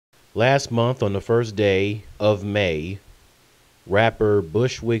Last month, on the first day of May, rapper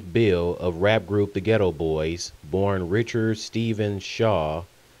Bushwick Bill of rap group the Geto Boys, born Richard Stephen Shaw,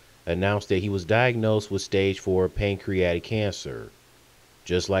 announced that he was diagnosed with stage 4 pancreatic cancer,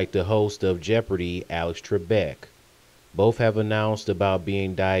 just like the host of Jeopardy, Alex Trebek. Both have announced about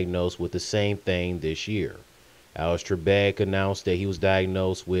being diagnosed with the same thing this year. Alex Trebek announced that he was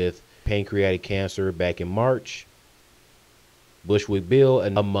diagnosed with pancreatic cancer back in March. Bushwick Bill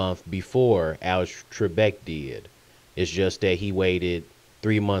a month before Alex Trebek did. It's just that he waited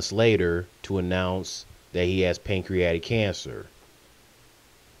 3 months later to announce that he has pancreatic cancer.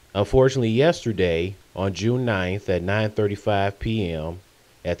 Unfortunately, yesterday, on June 9th at 9:35 p.m.,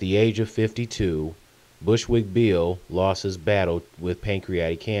 at the age of 52, Bushwick Bill lost his battle with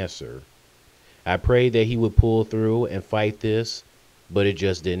pancreatic cancer. I prayed that he would pull through and fight this, but it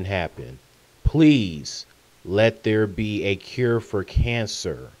just didn't happen. Please let there be a cure for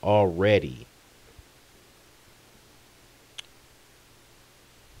cancer already.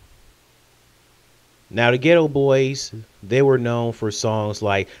 Now, the Geto Boys, they were known for songs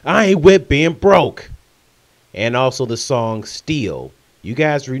like I Ain't With Being Broke, and also the song Steel. You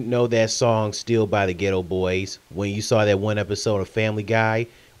guys know that song Steel by the Geto Boys when you saw that one episode of Family Guy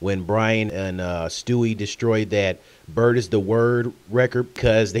when Brian and Stewie destroyed that Bird is the Word record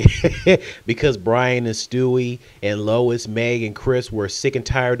because because Brian and Stewie and Lois, Meg, and Chris were sick and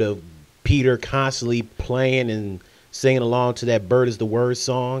tired of Peter constantly playing and singing along to that Bird is the Word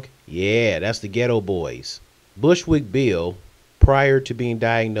song. Yeah, that's the Geto Boys. Bushwick Bill, prior to being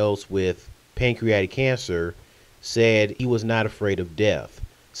diagnosed with pancreatic cancer, said he was not afraid of death.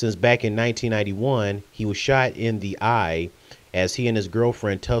 Since back in 1991, he was shot in the eye as he and his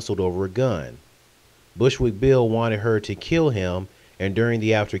girlfriend tussled over a gun. Bushwick Bill wanted her to kill him, and during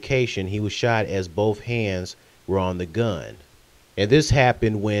the altercation, he was shot as both hands were on the gun. And this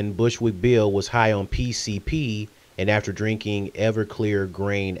happened when Bushwick Bill was high on PCP and after drinking Everclear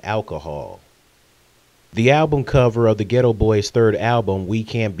grain alcohol. The album cover of the Geto Boys' third album, We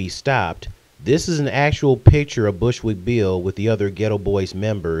Can't Be Stopped, this is an actual picture of Bushwick Bill with the other Geto Boys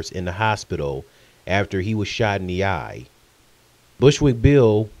members in the hospital after he was shot in the eye. Bushwick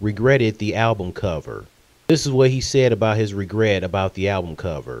Bill regretted the album cover. This is what he said about his regret about the album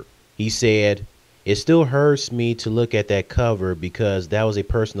cover. He said, "It still hurts me to look at that cover because that was a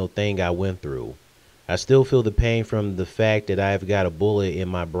personal thing I went through. I still feel the pain from the fact that I've got a bullet in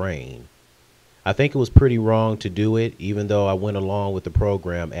my brain. I think it was pretty wrong to do it, even though I went along with the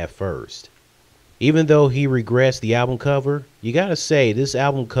program at first." Even though he regrets the album cover, you gotta say this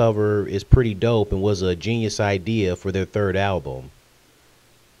album cover is pretty dope and was a genius idea for their third album.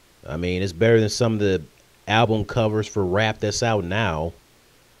 I mean, it's better than some of the album covers for rap that's out now.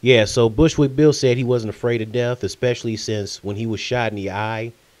 Yeah, so Bushwick Bill said he wasn't afraid of death, especially since when he was shot in the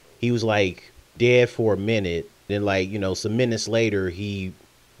eye, he was like dead for a minute. Then some minutes later, he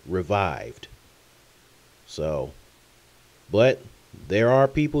revived. So, but there are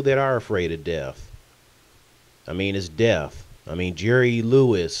people that are afraid of death. I mean, it's death. I mean, Jerry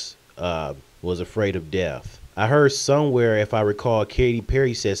Lewis was afraid of death. I heard somewhere, if I recall, Katy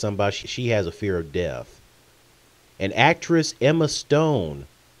Perry said something about she has a fear of death. And actress Emma Stone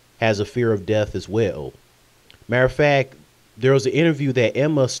has a fear of death as well. Matter of fact, there was an interview that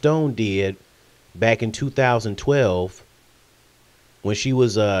Emma Stone did back in 2012 when she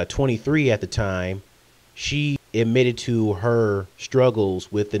was 23 at the time. She admitted to her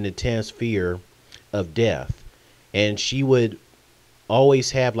struggles with an intense fear of death. And she would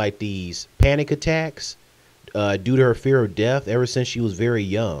always have like these panic attacks due to her fear of death ever since she was very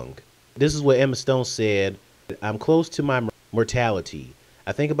young. This is what Emma Stone said: "I'm close to my mortality.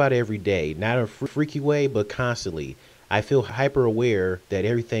 I think about it every day, not in a freaky way, but constantly. I feel hyper aware that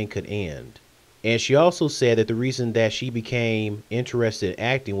everything could end." And she also said that the reason that she became interested in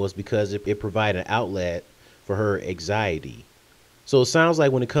acting was because it provided an outlet for her anxiety. So it sounds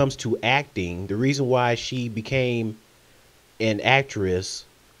like when it comes to acting, the reason why she became an actress,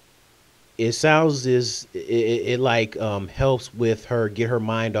 it sounds as it helps with her get her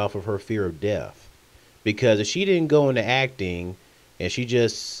mind off of her fear of death. Because if she didn't go into acting and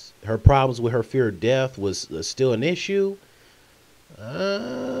her problems with her fear of death was still an issue,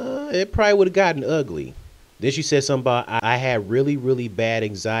 it probably would have gotten ugly. Then she said something about, "I had really, really bad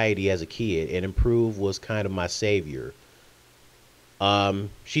anxiety as a kid, and Improve was kind of my savior."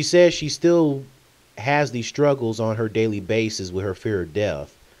 She says she still has these struggles on her daily basis with her fear of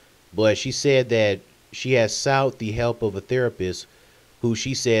death, but she said that she has sought the help of a therapist who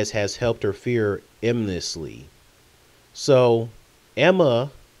she says has helped her fear immensely. So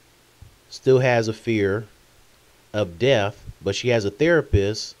Emma still has a fear of death, but she has a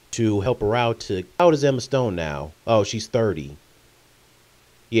therapist to help her out. How old is Emma Stone now? Oh, she's 30.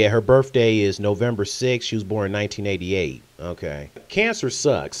 Yeah, her birthday is November 6th. She was born in 1988. Okay. Cancer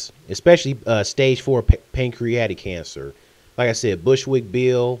sucks, especially stage 4 pancreatic cancer. Like I said, Bushwick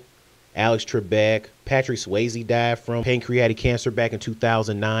Bill, Alex Trebek, Patrick Swayze died from pancreatic cancer back in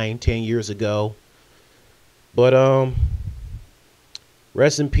 2009, 10 years ago. But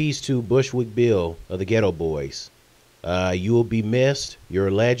rest in peace to Bushwick Bill of the Geto Boys. You will be missed. You're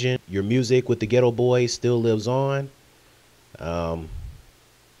a legend. Your music with the Geto Boys still lives on.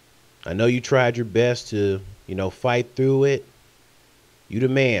 I know you tried your best to, fight through it. You the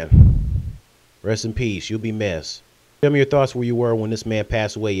man. Rest in peace. You'll be missed. Tell me your thoughts where you were when this man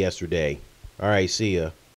passed away yesterday. All right, see ya.